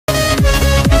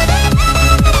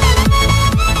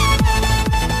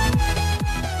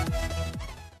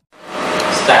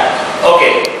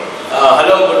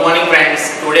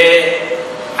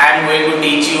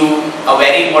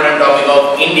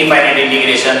indefinite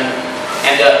integration,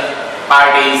 and the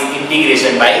part is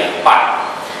integration by part.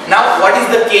 Now what is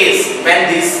the case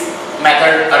when this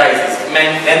method arises,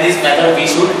 when this method we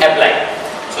should apply?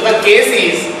 So the case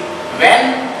is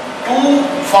when two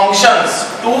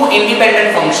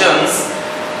independent functions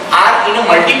are in a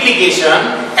multiplication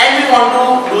and we want to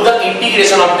do the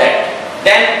integration of that,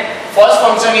 then first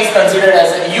function is considered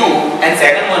as a u and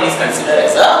second one is considered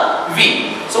as a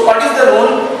v. So what is the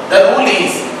rule? The rule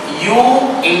is u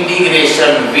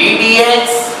integration v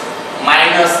dx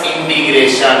minus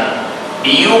integration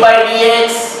du by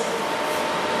dx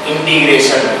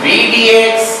integration v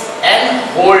dx and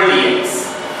whole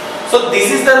dx. So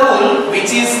this is the rule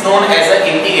which is known as a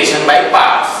integration by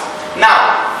parts.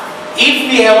 Now if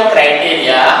we have a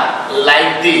criteria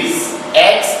like this,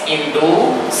 x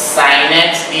into sin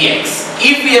x dx,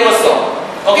 if we have a sum,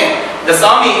 okay, the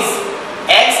sum is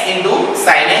x into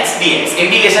sin x dx,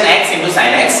 integration x into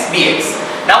sin x dx.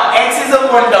 Now x is a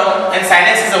one term and sin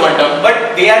x is a one term,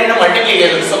 but they are in a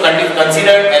multiplication, so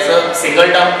considered as a single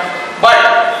term.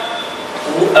 But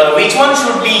which one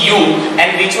should be u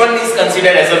and which one is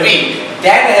considered as a v?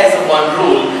 That has one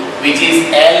rule which is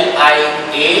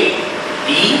LIATE.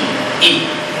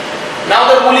 Now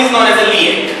the rule is known as a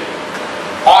liet,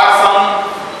 or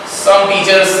some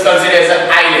teachers consider as an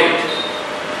islet.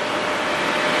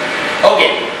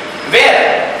 Okay,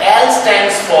 where L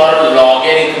stands for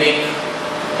logarithmic,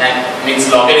 that means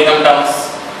logarithm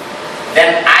terms,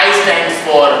 then I stands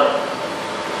for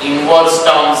inverse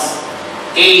terms,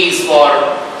 A is for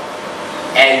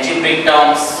algebraic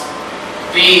terms,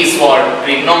 T is for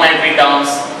trigonometry terms,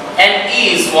 and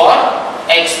E is for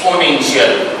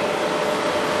exponential.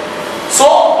 So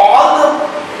all the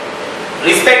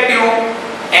respective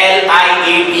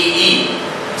LIATE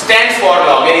stands for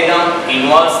logarithm,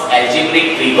 inverse,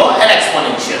 algebraic, trigo and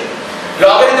exponential.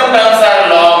 Logarithm terms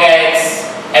are log x,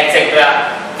 etc.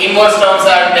 Inverse terms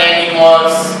are tan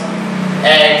inverse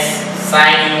x,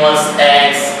 sin inverse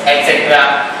x, etc.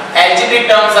 Algebraic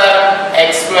terms are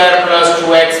x square plus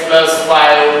 2x plus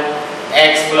 5,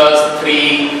 x plus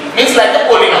 3, means like the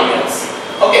polynomials.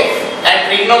 Okay, and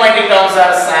trigonometric terms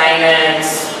are sin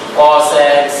x, cos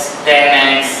x,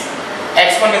 tan x.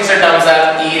 Exponential terms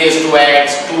are e raised to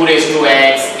x, 2 raised to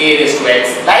x, a raised to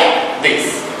x, like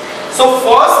this. So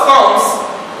first comes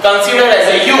considered as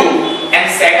a u and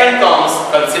second comes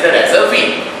considered as a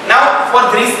v. Now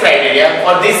for this criteria,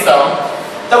 for this term,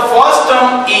 the first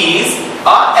term is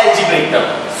a algebraic term.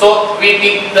 So we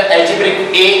take the algebraic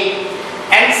a,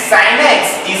 and sin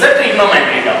x is a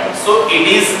trigonometry term. So it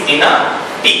is in a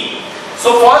t.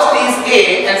 So first is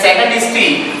a and second is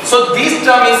t. So this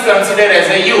term is considered as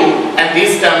a u and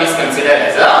this term is considered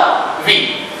as a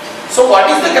v. So what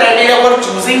is the criteria for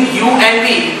choosing u and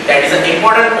v? That is an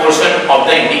important portion of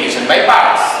the integration by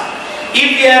parts.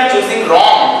 If we are choosing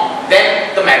wrong,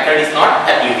 then the method is not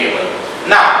applicable.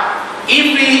 Now, if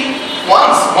we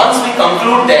once we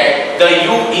conclude that the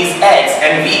u is x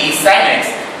and v is sin x,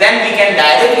 then we can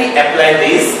directly apply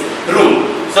this rule.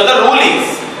 So the rule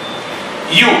is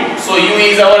u, so u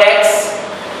is our x,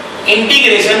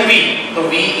 integration v,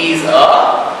 so v is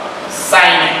a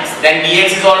sin x, then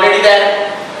dx is already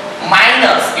there,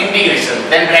 minus integration,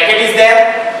 then bracket is there,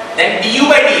 then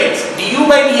du by dx. Du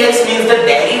by dx means the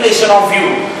derivation of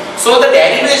u. So the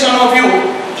derivation of u,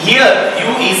 here u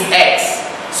is x,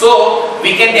 so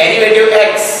we can derivative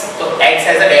x, so x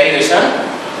has a derivation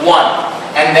 1,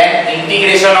 and then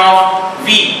integration of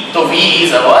v, so v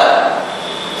is our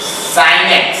sin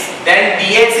x, then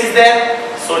dx is there,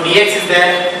 so dx is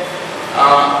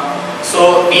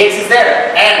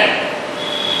there, and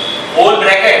whole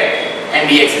bracket and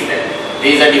dx is there.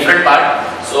 There is a different part,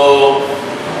 so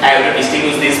I have to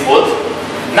distinguish these both.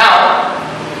 Now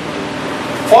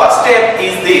first step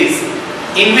is this,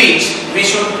 in which we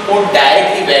should put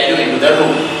directly value into the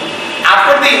rule.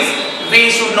 After this we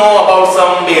should know about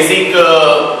some basic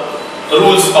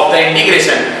rules of the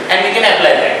integration and we can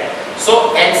apply that.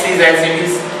 So x is as it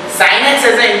is, sin x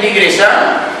as an integration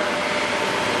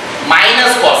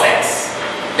minus cos x,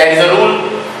 that is a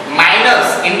rule,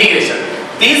 minus integration.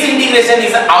 This integration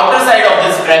is the outer side of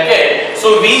this bracket,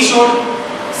 so we should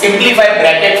simplify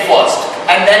bracket first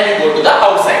and then we go to the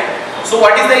outside. So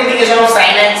what is the integration of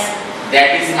sin x?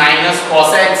 That is minus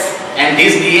cos x, and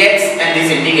this dx and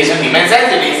this integration remains as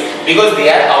it is because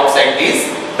they are outside this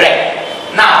bracket.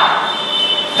 Now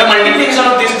the multiplication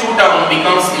of these two terms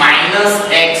becomes minus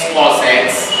x cos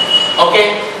x.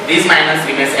 Okay, this minus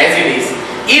remains as it is.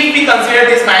 If we consider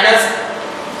this minus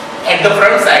at the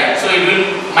front side, so it will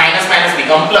minus minus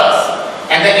become plus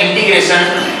and the integration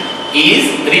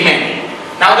is remaining.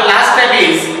 Now the last step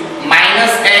is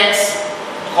minus x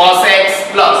cos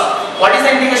x plus, what is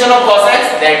the integration of cos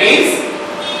x? That is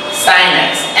sin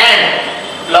x, and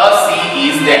plus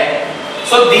c is there.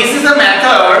 So this is the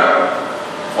method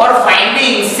for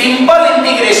finding simple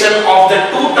integration of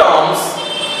the two terms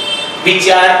which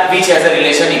has a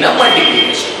relation in a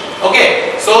multiplication.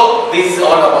 Okay, so this is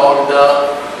all about the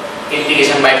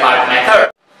integration by part method.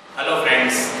 Hello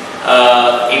friends,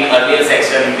 in earlier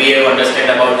section we have understood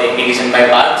about the integration by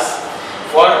parts.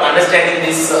 For understanding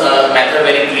this method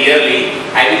very clearly,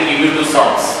 I will give you two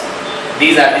sums.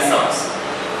 These are the sums.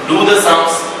 Do the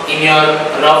sums in your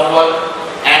rough work,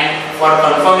 and for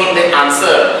confirming the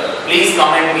answer, please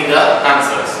comment me the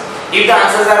answers. If the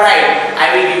answers are right,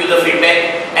 I will give you the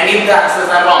feedback, and if the answers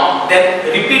are wrong, then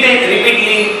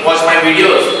repeatedly watch my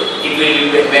videos. It will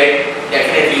be very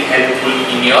definitely helpful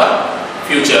in your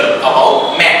future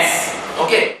about maths.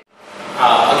 Okay.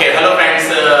 Okay. Hello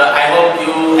friends. I hope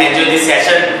you enjoy this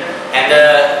session, and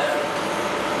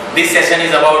this session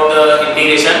is about the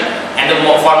integration. And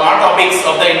for more topics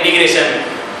of the integration,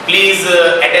 please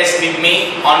attach with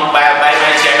me on by my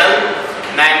channel.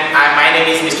 My name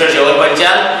is Mr. Javal.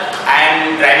 I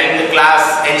am driving the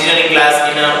class, engineering class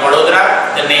in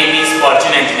Vadodara. The name is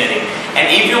Fortune Engineering. And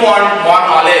if you want more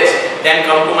knowledge, then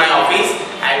come to my office.